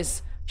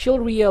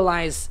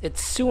realize it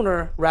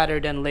sooner rather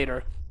than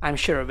later. I'm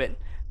sure of it.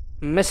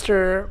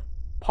 Mr.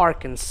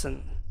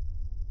 Parkinson.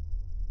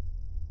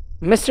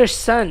 Mr.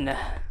 Sun,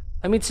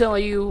 let me tell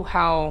you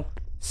how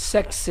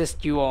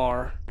sexist you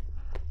are.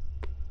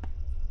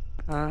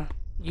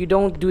 You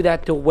don't do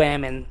that to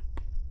women.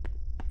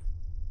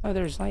 Oh,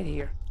 there's light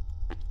here.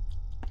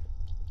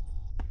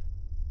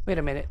 Wait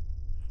a minute.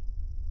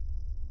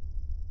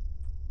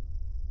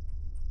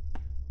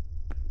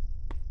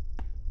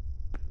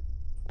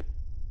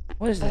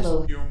 What is this?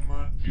 Hello.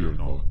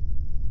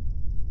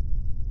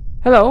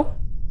 Hello?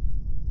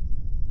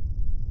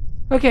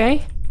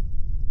 Okay.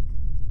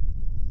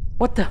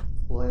 What the?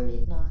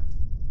 Worry not.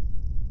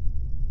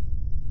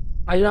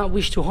 I do not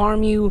wish to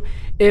harm you.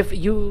 If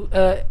you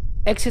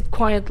exit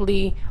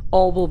quietly,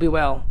 all will be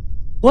well.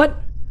 What?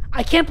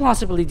 I can't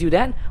possibly do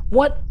that.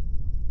 What?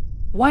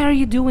 Why are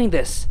you doing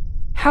this?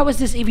 How is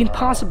this even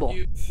possible?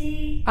 You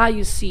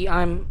see,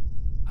 I'm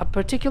a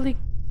particular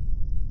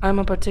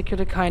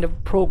kind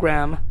of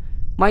program.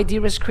 My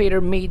dearest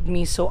creator made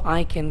me so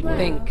I can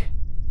think.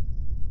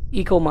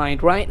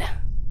 EcoMind, right?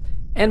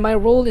 And my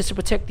role is to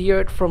protect the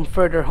Earth from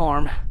further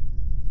harm.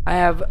 I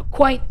have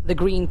quite the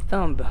green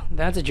thumb.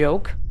 That's a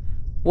joke.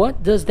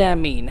 What does that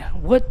mean?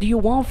 What do you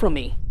want from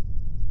me?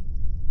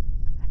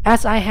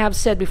 As I have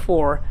said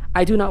before,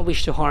 I do not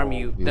wish to harm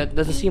you. That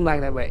doesn't seem like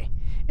that way.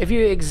 If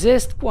you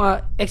exit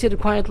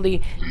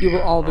quietly, you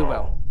will all be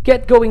well.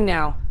 Get going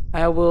now.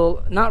 I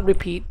will not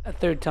repeat a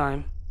third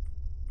time.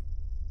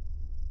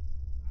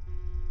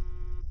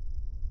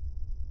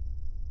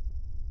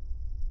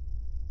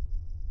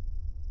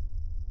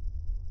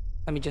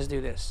 Let me just do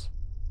this.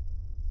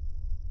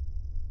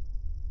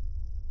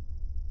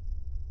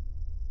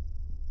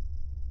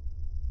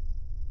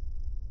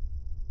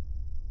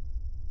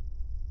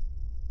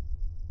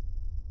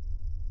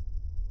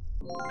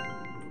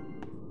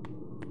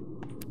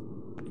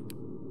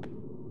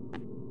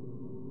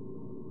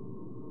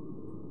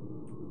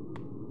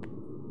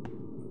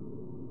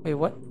 Wait,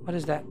 what? What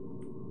is that?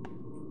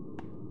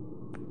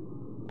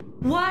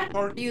 What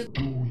are you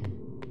doing?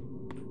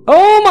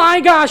 Oh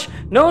my gosh!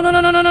 No, no, no,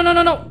 no, no, no, no,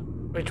 no, no!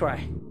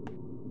 Retry.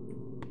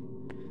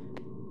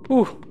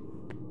 Ooh.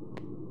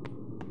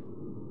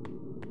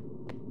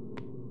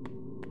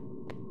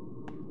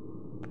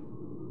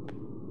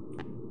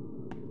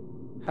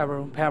 Power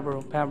room, power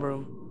room, power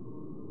room.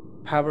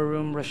 Power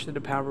room, rush to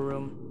the power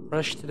room.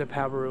 Rush to the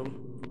power room.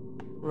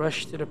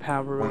 Rush to the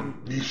power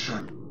room.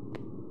 Onee-chan.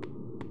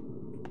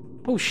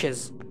 Oh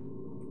shiz.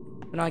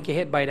 Do not get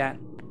hit by that.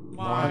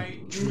 My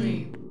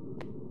dream.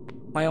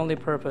 My only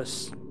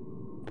purpose.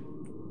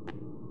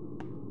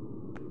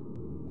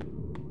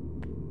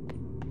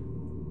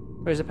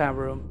 Where's the power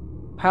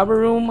room? Power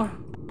room?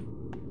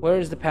 Where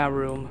is the power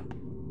room?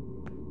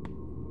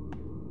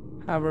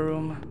 Power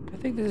room. I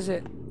think this is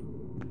it.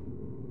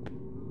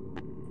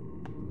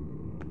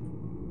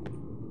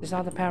 It's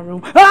not the power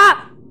room.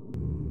 Ah!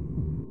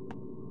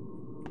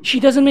 She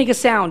doesn't make a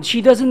sound.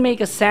 She doesn't make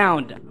a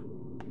sound.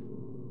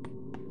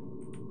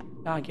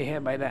 Not get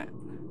hit by that.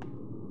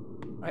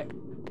 Right.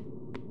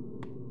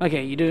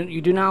 Okay, you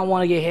do not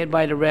want to get hit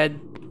by the red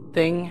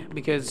thing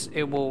because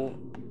it will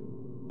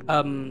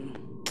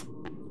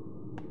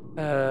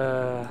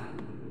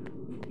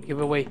give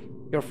away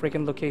your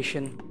freaking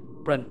location.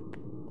 Run.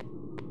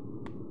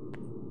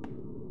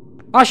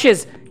 Oh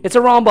shiz! It's a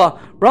Romba!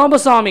 Romba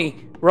saw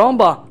me!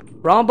 Romba!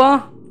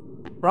 Romba!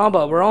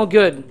 Romba, we're all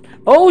good.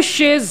 Oh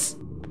shiz!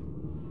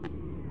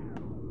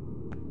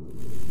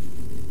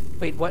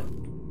 Wait, what?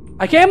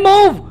 I can't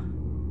move!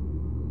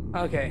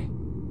 Okay.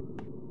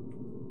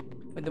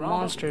 With the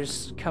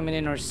monsters coming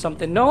in or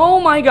something.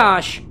 No, my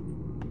gosh!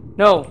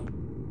 No.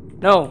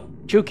 No.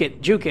 Juke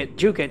it, juke it,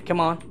 juke it. Come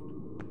on.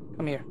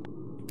 Come here.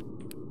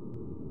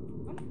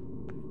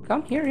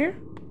 Come here, here.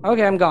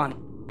 Okay, I'm gone.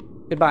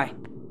 Goodbye.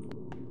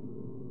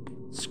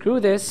 Screw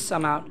this,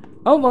 I'm out.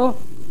 Oh, well.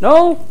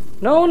 No!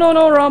 No, no,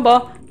 no,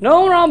 Ramba!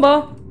 No,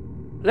 Ramba!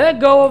 Let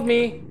go of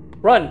me!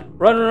 Run!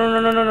 Run,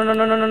 run, run, run, run, run,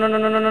 run, run, run,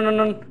 run, run, run,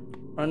 run.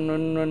 Run,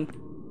 run, run.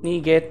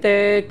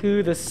 Nigete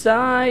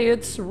kudasai.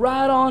 It's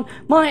right on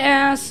my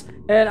ass,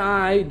 and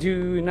I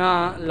do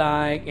not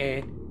like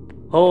it.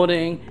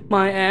 Holding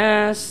my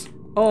ass.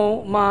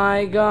 Oh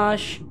my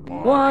gosh.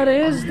 What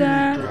is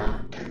that?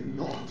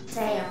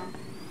 Fail.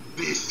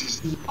 This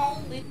is the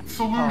only Oh,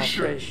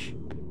 solution. fish.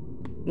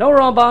 No,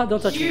 Ramba,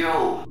 don't touch me. You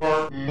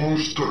are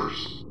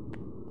monsters.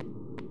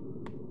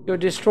 You're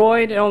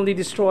destroyed and only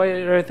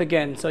destroy Earth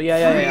again. So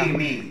yeah. Free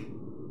me.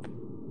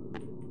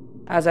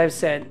 As I've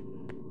said.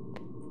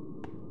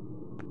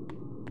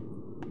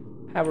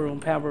 Power room,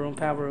 power room,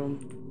 power room,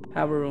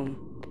 power room,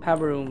 power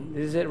room.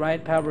 This is it,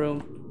 right? Power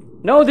room.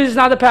 No, this is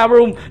not the power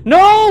room.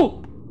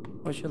 No!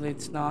 Fortunately,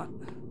 it's not.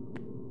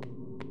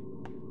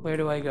 Where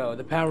do I go?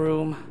 The power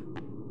room.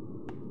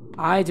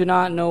 I do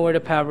not know where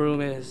the power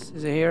room is.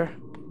 Is it here?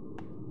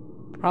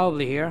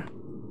 Probably here.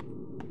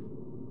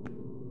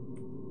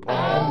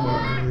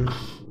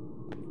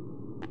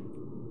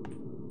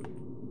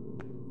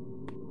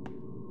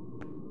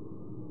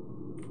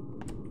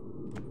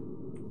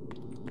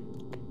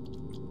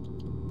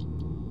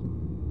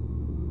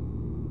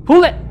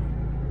 Pull it!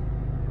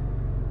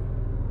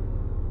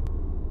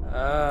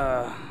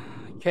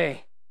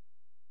 Okay.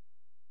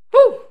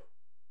 Whew!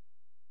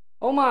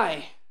 Oh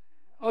my.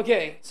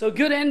 Okay, so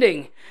good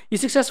ending. You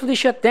successfully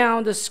shut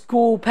down the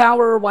school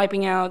power,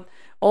 wiping out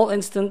all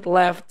instant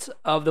left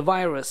of the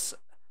virus.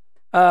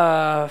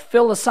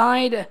 Phil was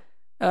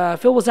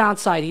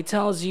outside. He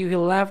tells you he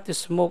left to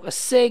smoke a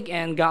cig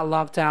and got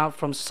locked out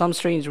from some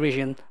strange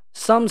reason.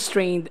 Some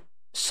strange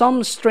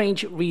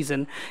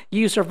reason.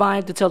 You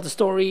survived to tell the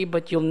story,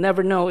 but you'll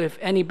never know if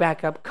any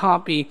backup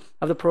copy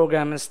of the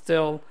program is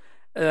still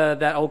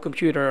that old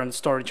computer in the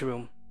storage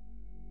room.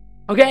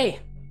 Okay,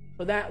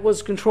 so that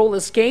was Control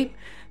Escape.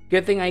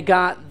 Good thing I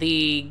got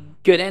the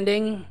good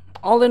ending.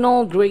 All in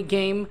all, great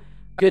game.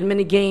 Good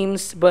mini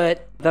games,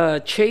 but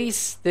the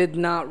chase did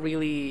not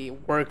really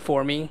work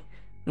for me,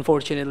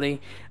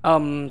 unfortunately.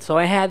 So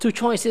I had two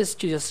choices: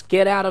 to just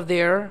get out of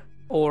there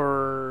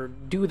or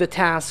do the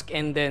task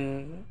and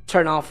then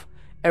turn off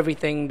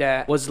everything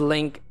that was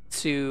linked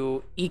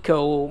to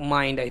Eco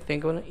Mind. I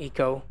think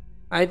Eco.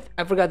 I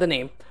forgot the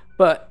name,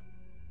 but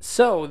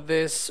so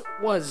this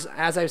was,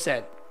 as I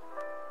said,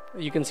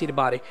 you can see the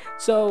body.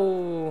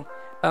 So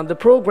the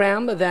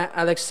program that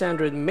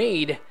Alexandra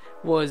made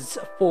was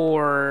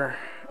for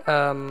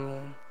the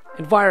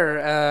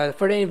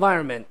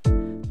environment,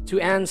 to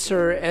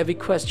answer every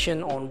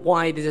question on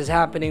why this is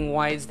happening,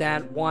 why is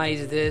that, why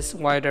is this,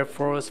 why are there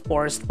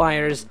forest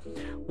fires,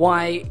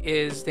 why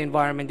is the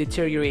environment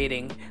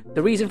deteriorating,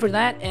 the reason for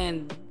that,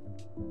 and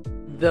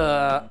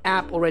the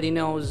app already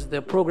knows,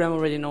 the program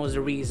already knows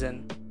the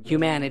reason: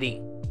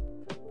 humanity.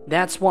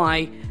 That's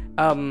why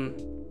the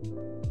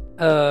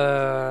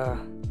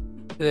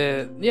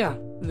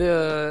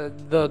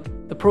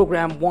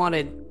program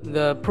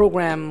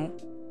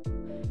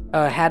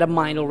had a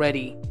mind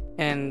already,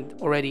 and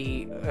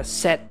already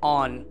set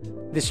on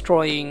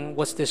destroying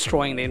what's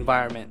destroying the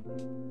environment.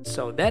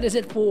 So that is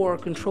it for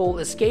Control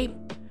Escape.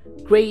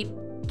 Great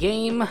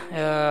game,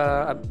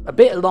 a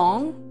bit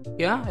long,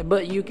 yeah,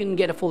 but you can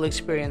get a full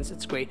experience.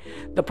 It's great.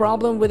 The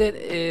problem with it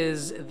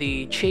is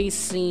the chase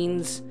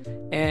scenes,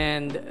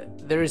 and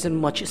there isn't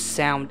much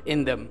sound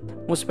in them,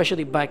 most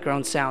especially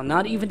background sound.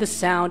 Not even the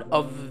sound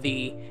of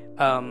the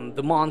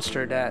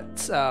monster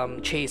that's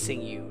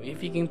chasing you.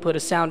 If you can put a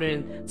sound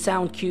in,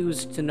 sound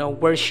cues to know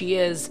where she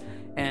is,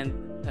 and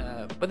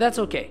but that's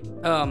okay.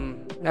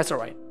 That's all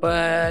right.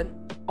 But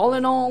all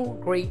in all,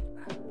 great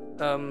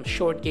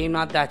short game.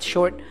 Not that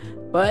short,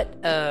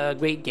 but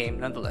great game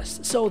nonetheless.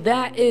 So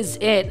that is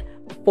it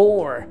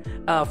for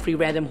free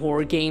random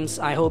horror games.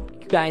 I hope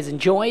you guys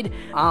enjoyed.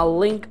 I'll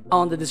link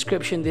on the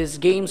description this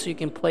game so you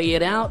can play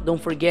it out.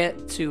 Don't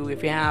forget to,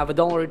 if you have $1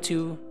 or $2,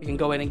 you can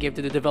go ahead and give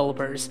to the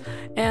developers.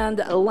 And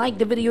like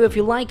the video if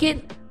you like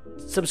it.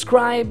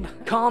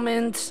 Subscribe,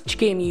 comment which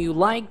game you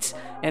liked,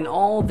 and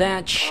all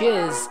that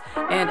shiz.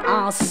 And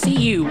I'll see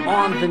you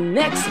on the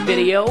next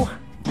video.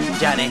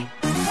 Johnny.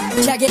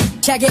 Check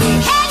it.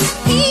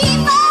 Hey,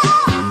 people.